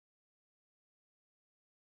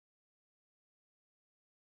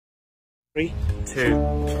3, 2,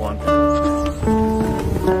 1.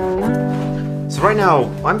 So right now,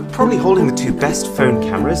 I'm probably holding the two best phone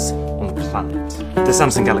cameras on the planet. The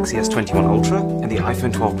Samsung Galaxy S21 Ultra and the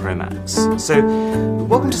iPhone 12 Pro Max. So,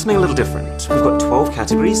 welcome to something a little different. We've got 12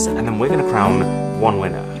 categories, and then we're going to crown one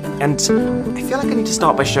winner. And I feel like I need to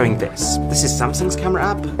start by showing this. This is Samsung's camera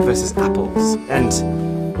app versus Apple's. And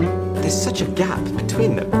there's such a gap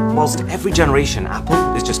between them. Whilst every generation,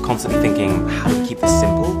 Apple is just constantly thinking, how do we keep this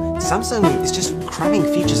simple? Samsung is just cramming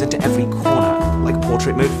features into every corner, like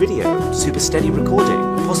portrait mode video, super steady recording,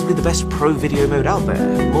 possibly the best pro video mode out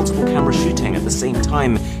there, multiple camera shooting at the same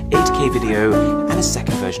time, 8K video, and a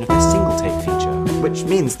second version of their single take feature. Which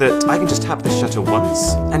means that I can just tap the shutter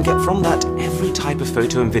once, and get from that every type of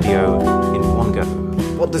photo and video in one go.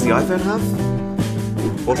 What does the iPhone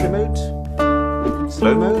have? Portrait mode?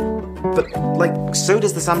 Slow mode? But, like, so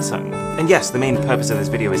does the Samsung. And yes, the main purpose of this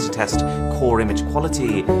video is to test core image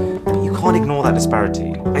quality, but you can't ignore that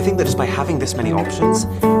disparity. I think that just by having this many options,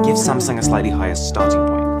 gives Samsung a slightly higher starting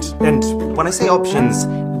point. And when I say options,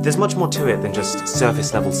 there's much more to it than just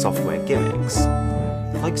surface-level software gimmicks.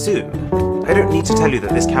 Like zoom. I don't need to tell you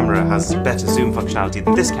that this camera has better zoom functionality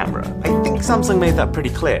than this camera. I think Samsung made that pretty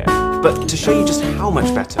clear. But to show you just how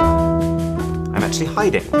much better, I'm actually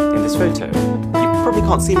hiding in this photo. You probably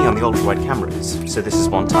can't see me on the ultra-wide cameras. So this is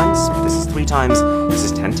 1 times, this is 3 times, this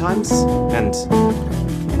is 10 times, and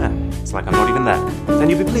yeah, it's like I'm not even there. And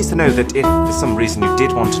you'll be pleased to know that if for some reason you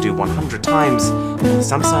did want to do 100 times on the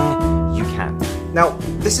Samsung, you can. Now,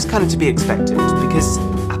 this is kind of to be expected, because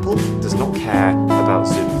Apple does not care about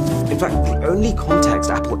zoom. In fact, the only context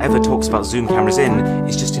Apple ever talks about zoom cameras in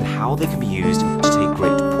is just in how they can be used to take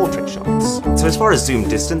great portrait shots. So as far as zoom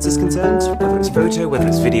distance is concerned, whether it's photo, whether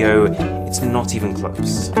it's video, it's not even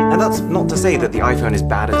close. And that's not to say that the iPhone is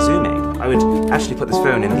bad at zooming. I would actually put this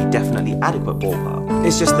phone in the definitely adequate ballpark.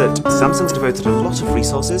 It's just that Samsung's devoted a lot of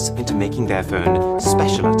resources into making their phone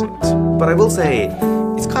special at it. But I will say,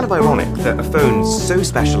 it's kind of ironic that a phone so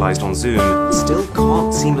specialized on zoom still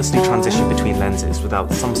can't seamlessly transition between lenses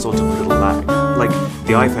without some sort of little lag, like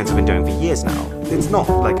the iPhones have been doing for years now. It's not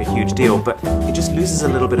like a huge deal, but it just loses a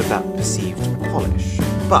little bit of that perceived polish.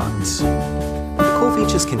 But the core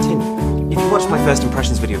features continue. If you watched my first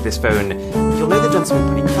impressions video of this phone, you'll know they've done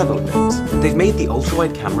something pretty clever with it. They've made the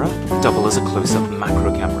ultra-wide camera double as a close-up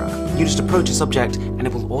macro camera. You just approach a subject and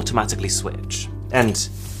it will automatically switch. And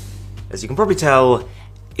as you can probably tell,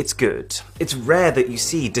 it's good. It's rare that you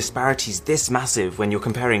see disparities this massive when you're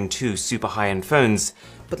comparing two super high-end phones,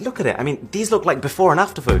 but look at it, I mean, these look like before and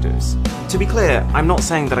after photos. To be clear, I'm not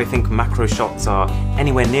saying that I think macro shots are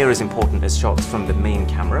anywhere near as important as shots from the main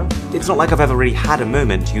camera. It's not like I've ever really had a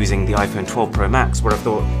moment using the iPhone 12 Pro Max where I've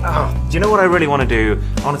thought, oh, do you know what I really want to do?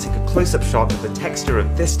 I want to take a close-up shot of the texture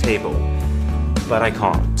of this table. But I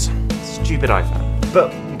can't. Stupid iPhone.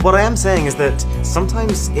 But what I am saying is that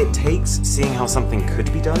sometimes it takes seeing how something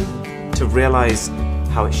could be done to realize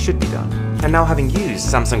how it should be done. And now having used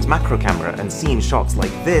Samsung's macro camera and seen shots like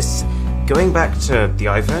this, going back to the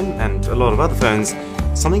iPhone and a lot of other phones,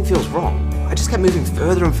 something feels wrong. I just kept moving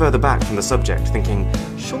further and further back from the subject, thinking,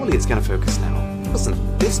 surely it's going to focus now. It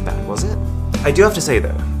wasn't this bad, was it? I do have to say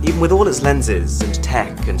though, even with all its lenses and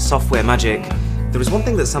tech and software magic, there is one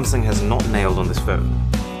thing that Samsung has not nailed on this phone.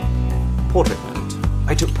 Portrait mode.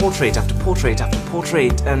 I took portrait after portrait after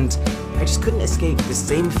portrait, and I just couldn't escape the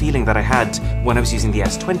same feeling that I had when I was using the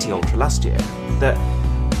S20 Ultra last year, that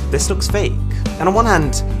this looks fake. And on one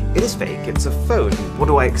hand, it is fake, it's a phone, what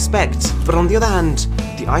do I expect? But on the other hand,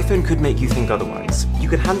 the iPhone could make you think otherwise. You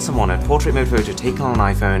could hand someone a portrait mode photo taken on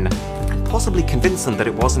an iPhone, and possibly convince them that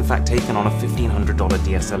it was in fact taken on a $1,500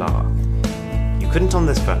 DSLR. You couldn't on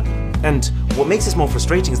this phone. And what makes this more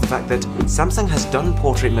frustrating is the fact that Samsung has done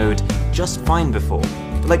portrait mode just fine before.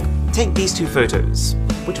 Like, take these two photos.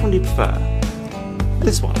 Which one do you prefer?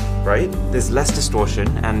 This one, right? There's less distortion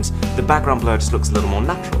and the background blur just looks a little more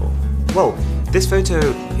natural. Well, this photo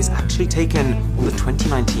is actually taken on the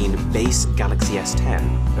 2019 base Galaxy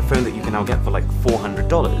S10, a phone that you can now get for like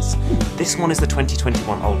 $400. This one is the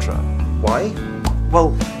 2021 Ultra. Why? Well,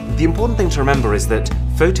 the important thing to remember is that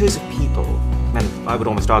photos of people, and I would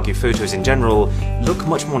almost argue photos in general, look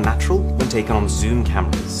much more natural when taken on zoom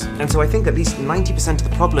cameras. And so I think at least 90% of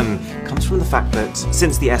the problem comes from the fact that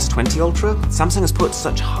since the S20 Ultra, Samsung has put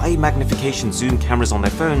such high magnification zoom cameras on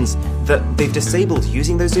their phones that they've disabled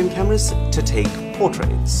using those zoom cameras to take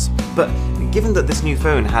portraits. But given that this new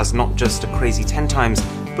phone has not just a crazy 10 times,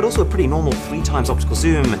 but also a pretty normal 3 times optical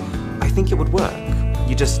zoom, I think it would work.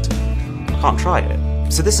 You just can't try it.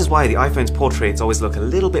 So this is why the iPhone's portraits always look a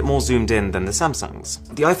little bit more zoomed in than the Samsung's.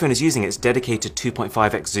 The iPhone is using its dedicated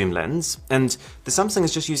 2.5x zoom lens, and the Samsung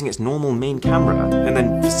is just using its normal main camera, and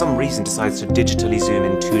then for some reason decides to digitally zoom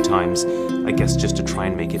in 2 times, I guess just to try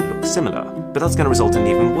and make it look similar. But that's going to result in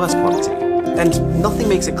even worse quality. And nothing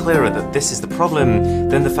makes it clearer that this is the problem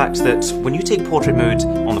than the fact that when you take portrait mode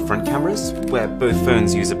on the front cameras, where both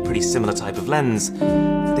phones use a pretty similar type of lens,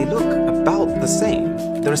 they look about the same.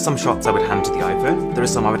 There are some shots I would hand to the iPhone, there are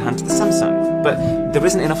some I would hand to the Samsung, but there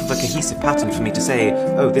isn't enough of a cohesive pattern for me to say,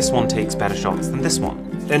 oh, this one takes better shots than this one.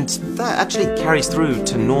 And that actually carries through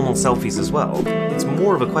to normal selfies as well. It's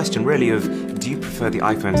more of a question really of, do you prefer the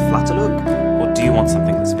iPhone's flatter look, or do you want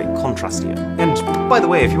something that's a bit contrastier? And by the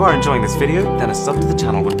way, if you are enjoying this video, then a sub to the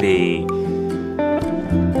channel would be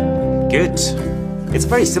good. It's a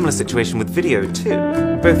very similar situation with video too.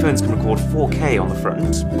 Both phones can record 4K on the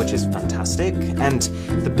front, which is fantastic, and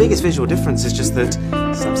the biggest visual difference is just that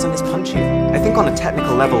Samsung is punchier. I think on a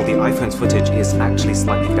technical level, the iPhone's footage is actually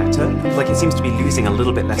slightly better. Like, it seems to be losing a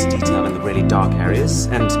little bit less detail in the really dark areas,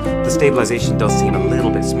 and the stabilization does seem a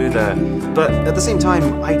little bit smoother. But at the same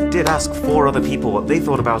time, I did ask 4 other people what they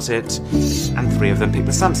thought about it, and 3 of them picked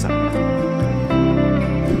the Samsung.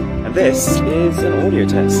 This is an audio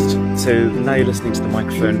test. So now you're listening to the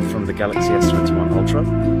microphone from the Galaxy S21 Ultra.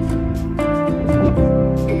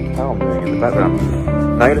 Oh, I'm doing in the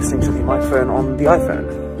background. Now you're listening to the microphone on the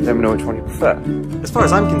iPhone. Let me know which one you prefer. As far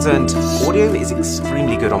as I'm concerned, audio is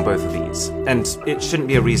extremely good on both of these, and it shouldn't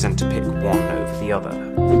be a reason to pick one over the other.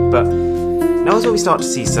 But now is where we start to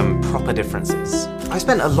see some proper differences. I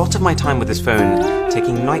spent a lot of my time with this phone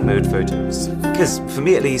taking night mode photos, because for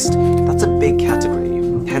me at least, that's a big category.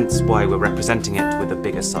 Hence why we're representing it with a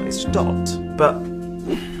bigger sized dot. But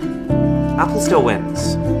Apple still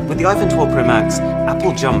wins. With the iPhone 12 Pro Max,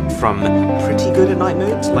 Apple jumped from pretty good at night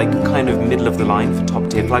mode, like kind of middle of the line for top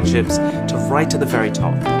tier flagships, to right at the very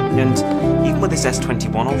top. And even with this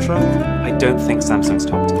S21 Ultra, I don't think Samsung's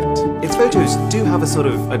topped it. Its photos do have a sort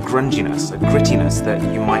of a grunginess, a grittiness that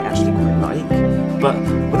you might actually quite like, but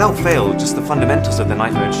without fail, just the fundamentals of the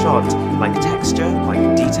night mode shot, like texture,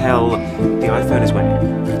 like detail, the iPhone is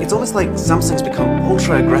winning. It's almost like Samsung's become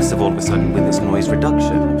ultra aggressive all of a sudden with this noise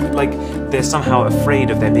reduction. Like they're somehow afraid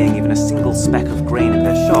of there being even a single speck of grain in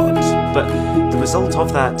their shot. But the result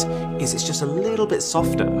of that is it's just a little bit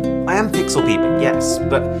softer. I am pixel peeping, yes,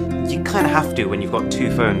 but you kind of have to when you've got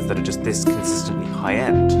 2 phones that are just this consistently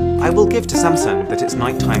high-end. I will give to Samsung that its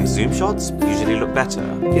nighttime zoom shots usually look better.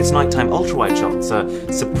 Its nighttime ultra-wide shots are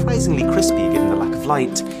surprisingly crispy given the lack of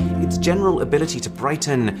light. Its general ability to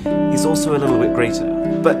brighten is also a little bit greater.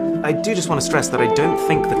 But I do just want to stress that I don't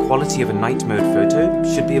think the quality of a night mode photo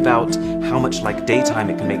should be about how much like daytime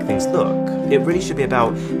it can make things look. It really should be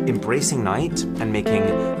about embracing night and making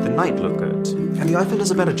the night look good. And the iPhone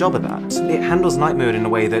does a better job of that. It handles night mode in a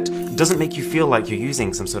way that doesn't make you feel like you're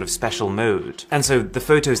using some sort of special mode. And so the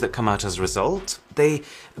photos that come out as a result, they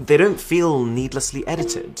don't feel needlessly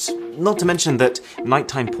edited. Not to mention that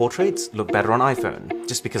nighttime portraits look better on iPhone,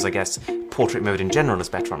 just because I guess portrait mode in general is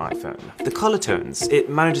better on iPhone. The color tones, it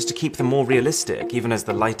manages to keep them more realistic, even as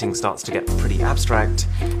the lighting starts to get pretty abstract,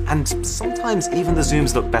 and sometimes even the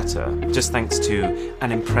zooms look better, just thanks to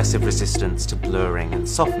an impressive resistance to blurring and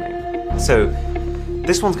softening. So,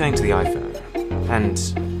 this one's going to the iPhone,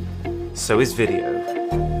 and so is video,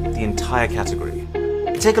 the entire category.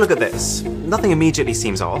 Take a look at this. Nothing immediately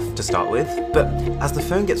seems off, to start with, but as the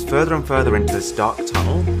phone gets further and further into this dark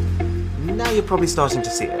tunnel, now you're probably starting to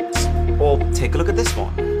see it. Or take a look at this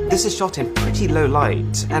one. This is shot in pretty low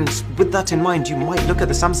light, and with that in mind, you might look at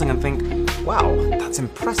the Samsung and think, wow, that's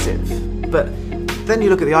impressive. But then you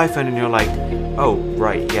look at the iPhone and you're like, oh,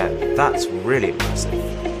 right, yeah, that's really impressive.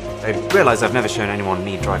 I realise I've never shown anyone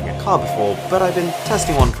me driving a car before, but I've been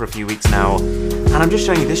testing one for a few weeks now, and I'm just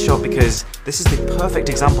showing you this shot because this is the perfect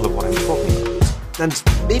example of what I'm talking about. And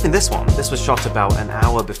even this one, this was shot about an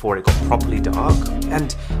hour before it got properly dark,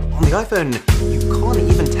 and on the iPhone, you can't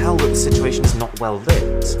even tell that the situation is not well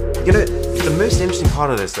lit. You know, the most interesting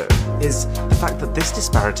part of this though, is the fact that this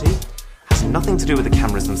disparity has nothing to do with the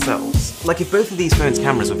cameras themselves. Like if both of these phones'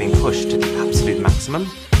 cameras were being pushed to the absolute maximum,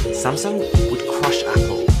 Samsung would crush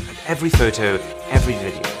Apple at every photo, every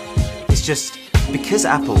video. It's just, because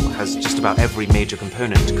Apple has just about every major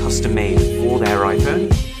component custom made for their iPhone,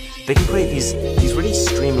 they can create these really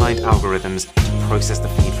streamlined algorithms to process the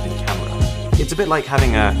feed from the camera. It's a bit like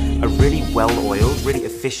having a really well-oiled, really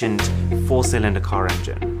efficient 4-cylinder car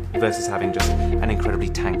engine versus having just an incredibly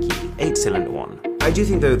tanky 8-cylinder one. I do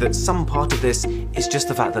think though that some part of this is just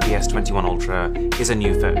the fact that the S21 Ultra is a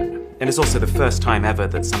new phone. and it's also the first time ever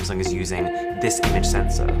that Samsung is using this image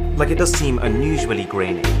sensor. Like, it does seem unusually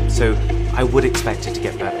grainy, so I would expect it to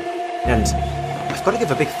get better. And I've got to give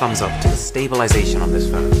a big thumbs up to the stabilization on this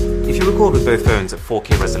phone. If you record with both phones at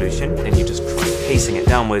 4K resolution and you just try pacing it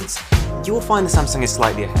downwards, you will find the Samsung is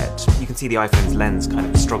slightly ahead. You can see the iPhone's lens kind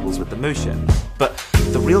of struggles with the motion. But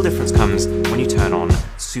the real difference comes when you turn on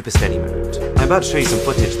super steady mode. I'm about to show you some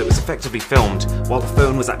footage that was effectively filmed while the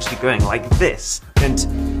phone was actually going like this. And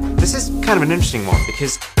this is kind of an interesting one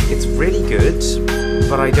because it's really good,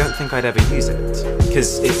 but I don't think I'd ever use it.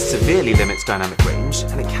 Because it severely limits dynamic range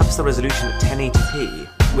and it caps the resolution at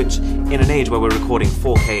 1080p, which in an age where we're recording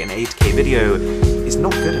 4K and 8K video is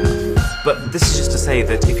not good enough. But this is just to say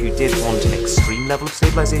that if you did want an extreme level of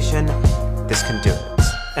stabilization, this can do it.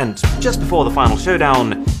 And just before the final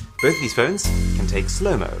showdown, both of these phones can take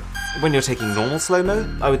slow-mo. When you're taking normal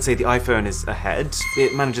slow-mo, I would say the iPhone is ahead.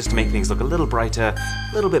 It manages to make things look a little brighter,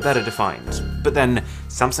 a little bit better defined. But then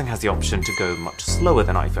Samsung has the option to go much slower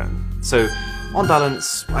than iPhone. So on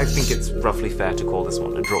balance, I think it's roughly fair to call this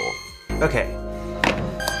one a draw. Okay.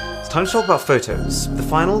 Time to talk about photos, the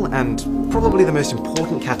final and probably the most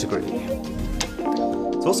important category.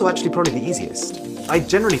 It's also actually probably the easiest. I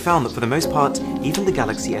generally found that for the most part, even the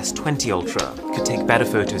Galaxy S20 Ultra could take better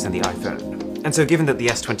photos than the iPhone. And so given that the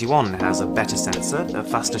S21 has a better sensor, a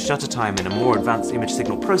faster shutter time and a more advanced image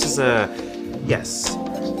signal processor, yes,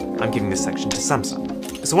 I'm giving this section to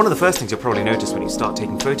Samsung. So one of the first things you'll probably notice when you start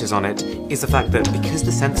taking photos on it is the fact that because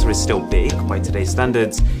the sensor is still big by today's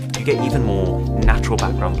standards, you get even more natural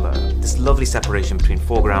background blur, this lovely separation between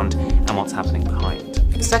foreground and what's happening behind.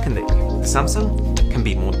 Secondly, the Samsung can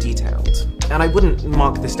be more detailed. And I wouldn't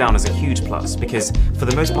mark this down as a huge plus because for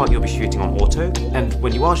the most part you'll be shooting on auto, and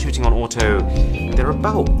when you are shooting on auto, they're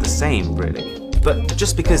about the same really. But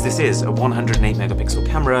just because this is a 108 megapixel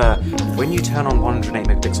camera, when you turn on 108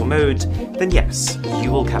 megapixel mode, then yes,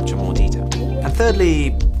 you will capture more detail. And thirdly,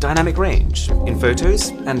 dynamic range. In photos,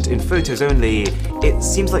 and in photos only, it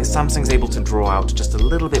seems like Samsung's able to draw out just a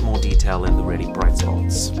little bit more detail in the really bright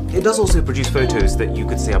spots. It does also produce photos that you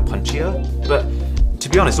could say are punchier, but to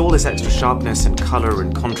be honest, all this extra sharpness and color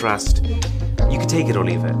and contrast, you could take it or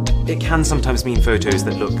leave it. It can sometimes mean photos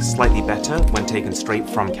that look slightly better when taken straight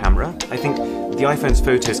from camera. I think the iPhone's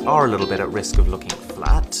photos are a little bit at risk of looking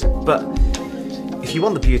flat, but if you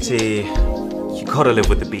want the beauty, you gotta live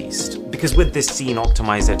with the beast. Because with this scene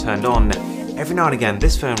optimizer turned on, every now and again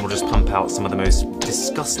this phone will just pump out some of the most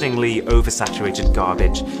disgustingly oversaturated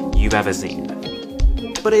garbage you've ever seen.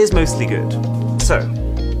 But it is mostly good. So,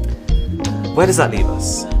 where does that leave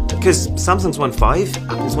us? Because Samsung's won 5,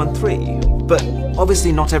 Apple's won 3. But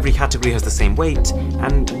obviously not every category has the same weight,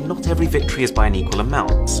 and not every victory is by an equal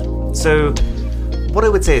amount. So what I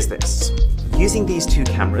would say is this. Using these two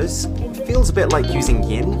cameras feels a bit like using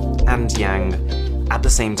yin and yang at the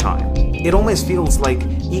same time. It almost feels like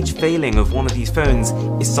each failing of one of these phones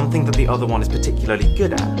is something that the other one is particularly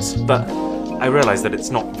good at. But I realize that it's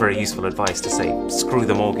not very useful advice to say, screw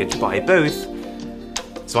the mortgage, buy both.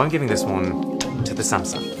 So I'm giving this one to the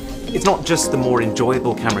Samsung. It's not just the more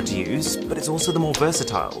enjoyable camera to use, but it's also the more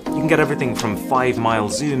versatile. You can get everything from 5-mile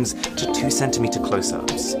zooms to 2-centimeter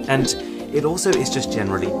close-ups. And it also is just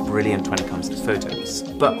generally brilliant when it comes to photos.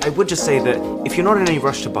 But I would just say that if you're not in any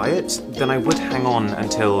rush to buy it, then I would hang on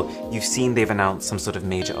until you've seen they've announced some sort of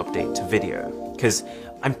major update to video. Because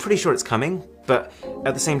I'm pretty sure it's coming, but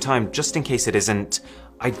at the same time, just in case it isn't,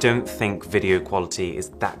 I don't think video quality is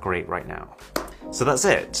that great right now. So that's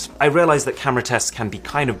it. I realized that camera tests can be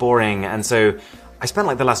kind of boring, and so I spent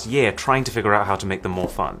like the last year trying to figure out how to make them more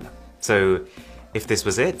fun. So if this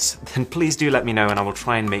was it, then please do let me know and I will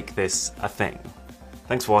try and make this a thing.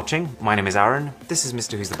 Thanks for watching. My name is Aaron. This is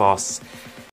Mr. Who's the Boss,